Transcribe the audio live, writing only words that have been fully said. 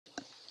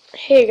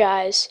Hey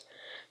guys,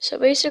 so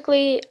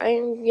basically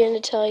I'm going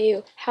to tell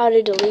you how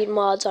to delete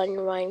mods on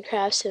your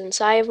Minecraft, since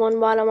I have one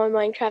mod on my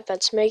Minecraft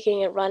that's making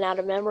it run out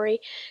of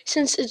memory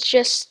since it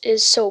just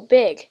is so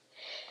big.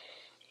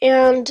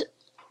 And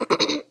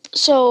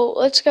so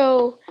let's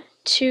go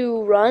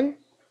to run.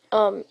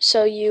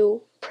 So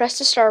you press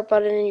the start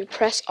button and you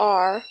press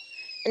R,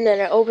 and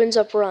then it opens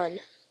up run.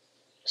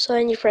 So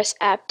then you press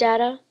app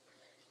data,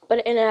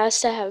 but it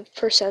has to have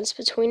percents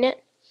between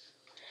it.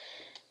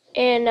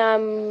 And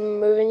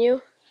I'm moving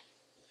you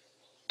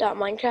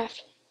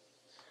 .minecraft.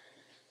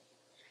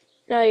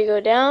 Now you go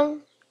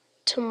down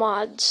to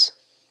mods.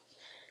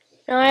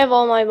 Now I have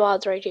all my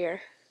mods right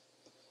here.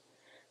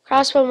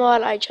 Crossbow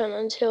mod, iChun,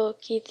 Until,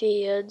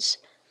 Keithiads,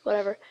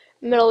 whatever.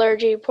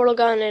 Metallurgy, Portal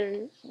Gun,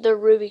 and the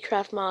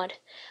RubyCraft mod.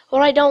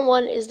 What I don't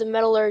want is the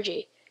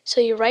Metallurgy.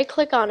 So you right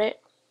click on it,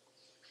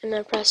 and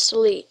then press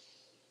delete.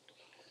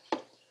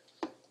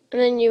 And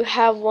then you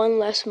have one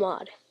less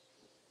mod.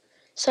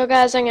 So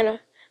guys, I'm gonna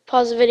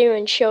pause the video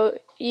and show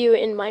you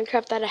in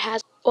Minecraft that it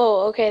has.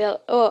 Whoa, okay,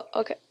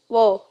 okay.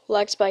 Whoa,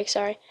 lag spike,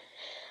 sorry.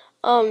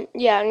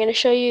 Yeah, I'm gonna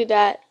show you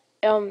that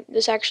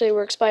this actually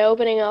works by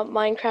opening up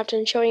Minecraft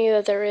and showing you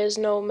that there is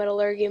no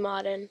Metallurgy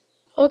mod in.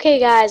 Okay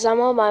guys, I'm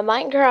on my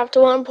Minecraft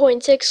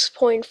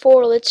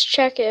 1.6.4. Let's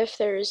check if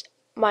there's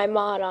my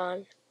mod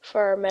on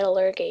for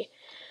Metallurgy.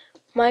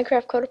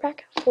 Minecraft Coder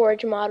Pack,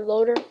 Forge Mod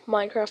Loader,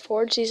 Minecraft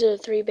Forge. These are the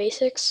three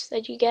basics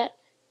that you get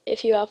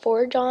if you have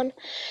Forge on.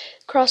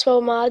 Crossbow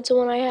Mod's the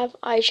one I have.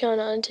 iChun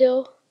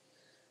Until.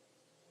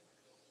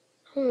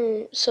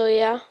 So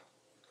yeah,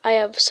 I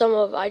have some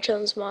of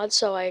iChun's mods,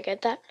 so I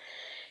get that.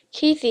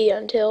 Keithy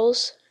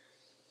Untils,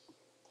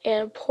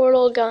 and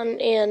Portal Gun,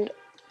 and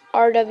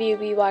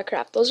RWB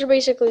Minecraft. Those are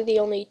basically the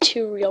only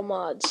two real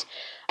mods.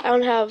 I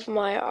don't have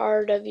my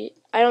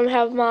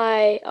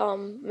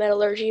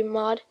Metallurgy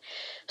mod,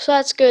 so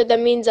that's good. That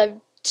means I've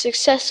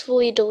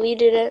successfully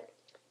deleted it.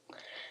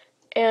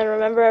 And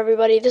remember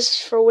everybody, this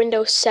is for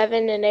Windows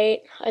 7 and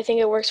 8. I think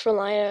it works for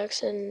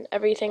Linux and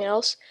everything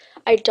else.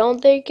 I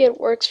don't think it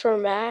works for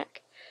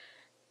Mac,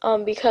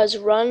 because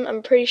Run,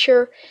 I'm pretty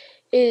sure,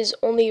 is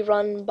only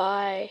run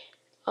by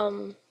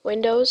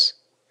Windows.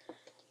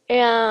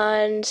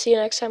 And see you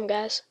next time,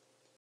 guys.